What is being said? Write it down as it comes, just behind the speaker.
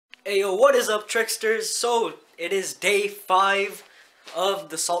Ayo, what is up, tricksters? So, it is day 5 of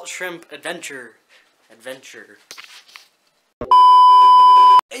the salt shrimp adventure.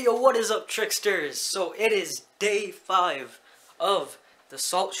 Ayo, what is up, tricksters? So, it is day 5 of the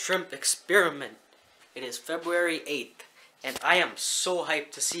salt shrimp experiment. It is February 8th, and I am so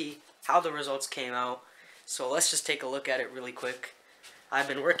hyped to see how the results came out. So, let's just take a look at it really quick. I've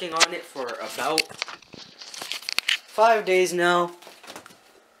been working on it for about 5 days now.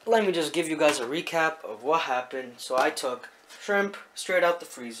 Let me just give you guys a recap of what happened. So I took shrimp straight out the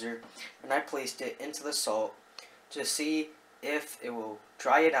freezer and I placed it into the salt to see if it will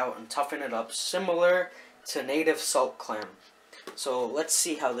dry it out and toughen it up, similar to native salt clam. So let's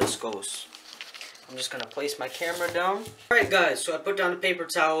see how this goes. I'm just going to place my camera down. Alright guys, so I put down a paper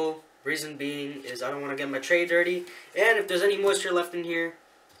towel. Reason being is I don't want to get my tray dirty, and if there's any moisture left in here,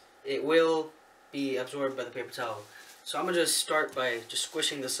 it will be absorbed by the paper towel. So I'm going to just start by just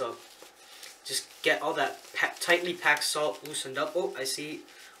squishing this up. Just get all that tightly packed salt loosened up. Oh, I see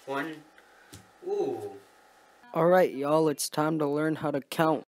one. Ooh. Alright, y'all, it's time to learn how to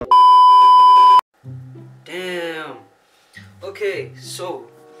count. Damn. Okay,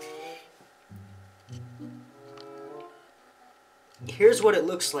 so here's what it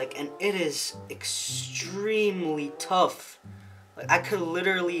looks like, and it is extremely tough. Like, I could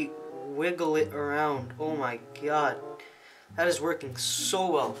literally wiggle it around. Oh my god. That is working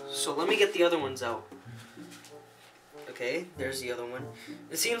so well. So let me get the other ones out. Okay, there's the other one.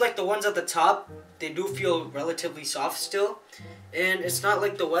 It seems like the ones at the top, they do feel relatively soft still. And it's not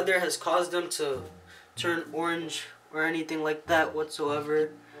like the weather has caused them to turn orange or anything like that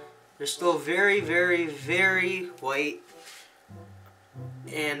whatsoever. They're still very, very, very white.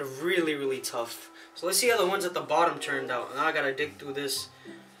 And really, really tough. So let's see how the ones at the bottom turned out. Now I gotta dig through this.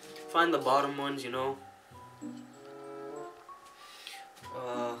 Find the bottom ones, you know.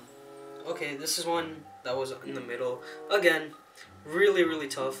 Okay, this is one that was in the middle. Again, really, really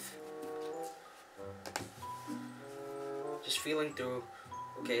tough. Just feeling through.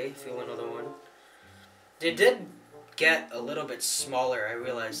 Okay, feel another one. They did get a little bit smaller, I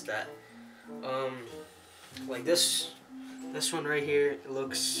realized that. Like this one right here, it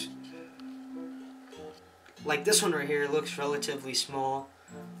looks... Like this one right here, it looks relatively small.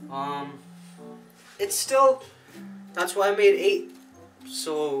 It's still... That's why I made 8.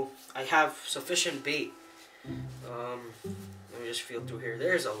 So I have sufficient bait. Let me just feel through here.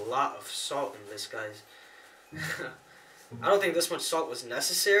 There's a lot of salt in this, guys. I don't think this much salt was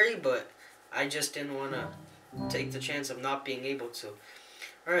necessary, but I just didn't want to take the chance of not being able to.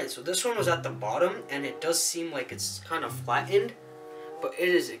 Alright, so this one was at the bottom, and it does seem like it's kind of flattened, but it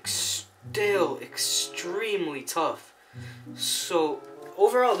is still extremely tough. So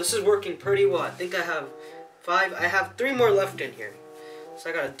overall, this is working pretty well. I think I have 5. I have 3 more left in here. So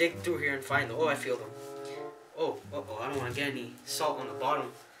I gotta dig through here and find them. Oh, I feel them. Oh, uh-oh, I don't want to get any salt on the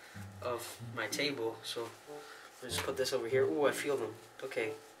bottom of my table. So I'll just put this over here. Oh, I feel them.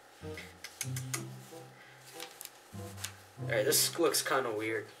 Okay. Alright, this looks kind of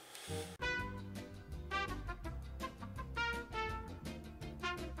weird.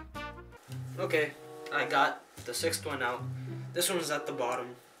 Okay, I got the 6th one out. This one's at the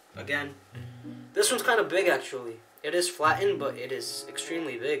bottom. Again, this one's kind of big actually. It is flattened, but it is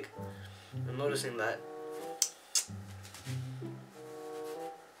extremely big. I'm noticing that.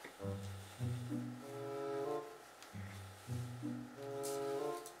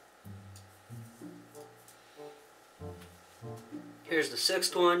 Here's the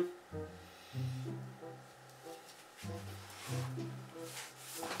 6th one.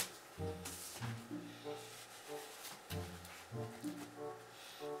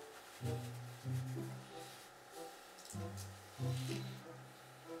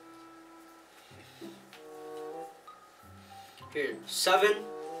 Here, 7.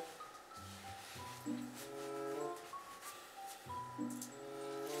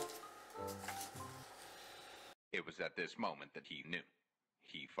 It was at this moment that he knew.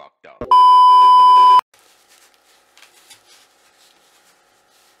 He fucked up.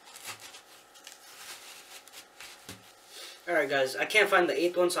 Alright guys, I can't find the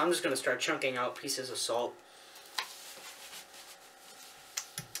 8th one, so I'm just going to start chunking out pieces of salt.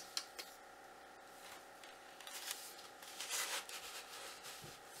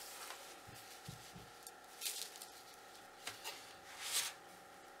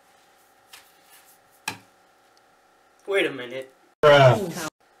 Wait a minute.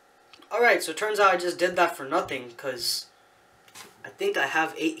 Alright, so it turns out I just did that for nothing, because I think I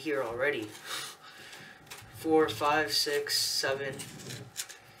have 8 here already. 4, 5, 6, 7,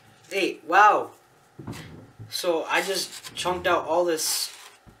 8. Wow. So I just chunked out all this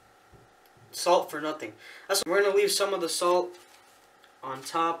salt for nothing. We're gonna leave some of the salt on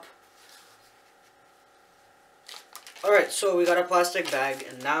top. Alright, so we got a plastic bag,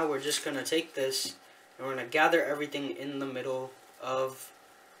 and now we're just gonna take this and we're gonna gather everything in the middle of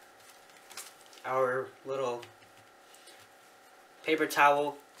our little paper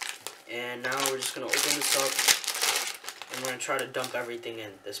towel. And now we're just gonna open this up and we're gonna try to dump everything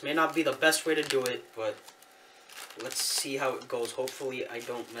in. This may not be the best way to do it, but let's see how it goes. Hopefully I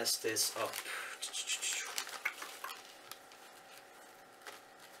don't mess this up.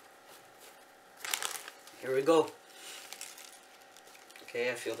 Here we go.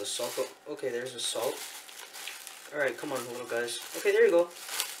 Okay, I feel the salt. Okay, there's the salt. Alright, come on, little guys. Okay, there you go.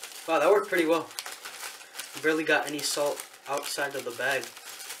 Wow, that worked pretty well. Barely got any salt outside of the bag.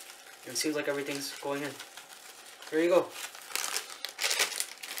 And it seems like everything's going in. There you go.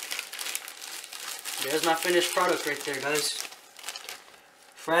 There's my finished product right there, guys.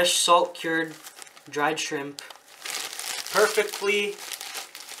 Fresh, salt-cured, dried shrimp. Perfectly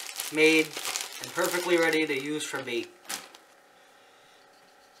made and perfectly ready to use for bait.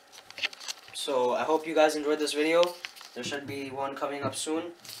 So, I hope you guys enjoyed this video. There should be one coming up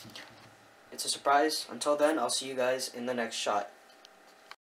soon. It's a surprise. Until then, I'll see you guys in the next shot.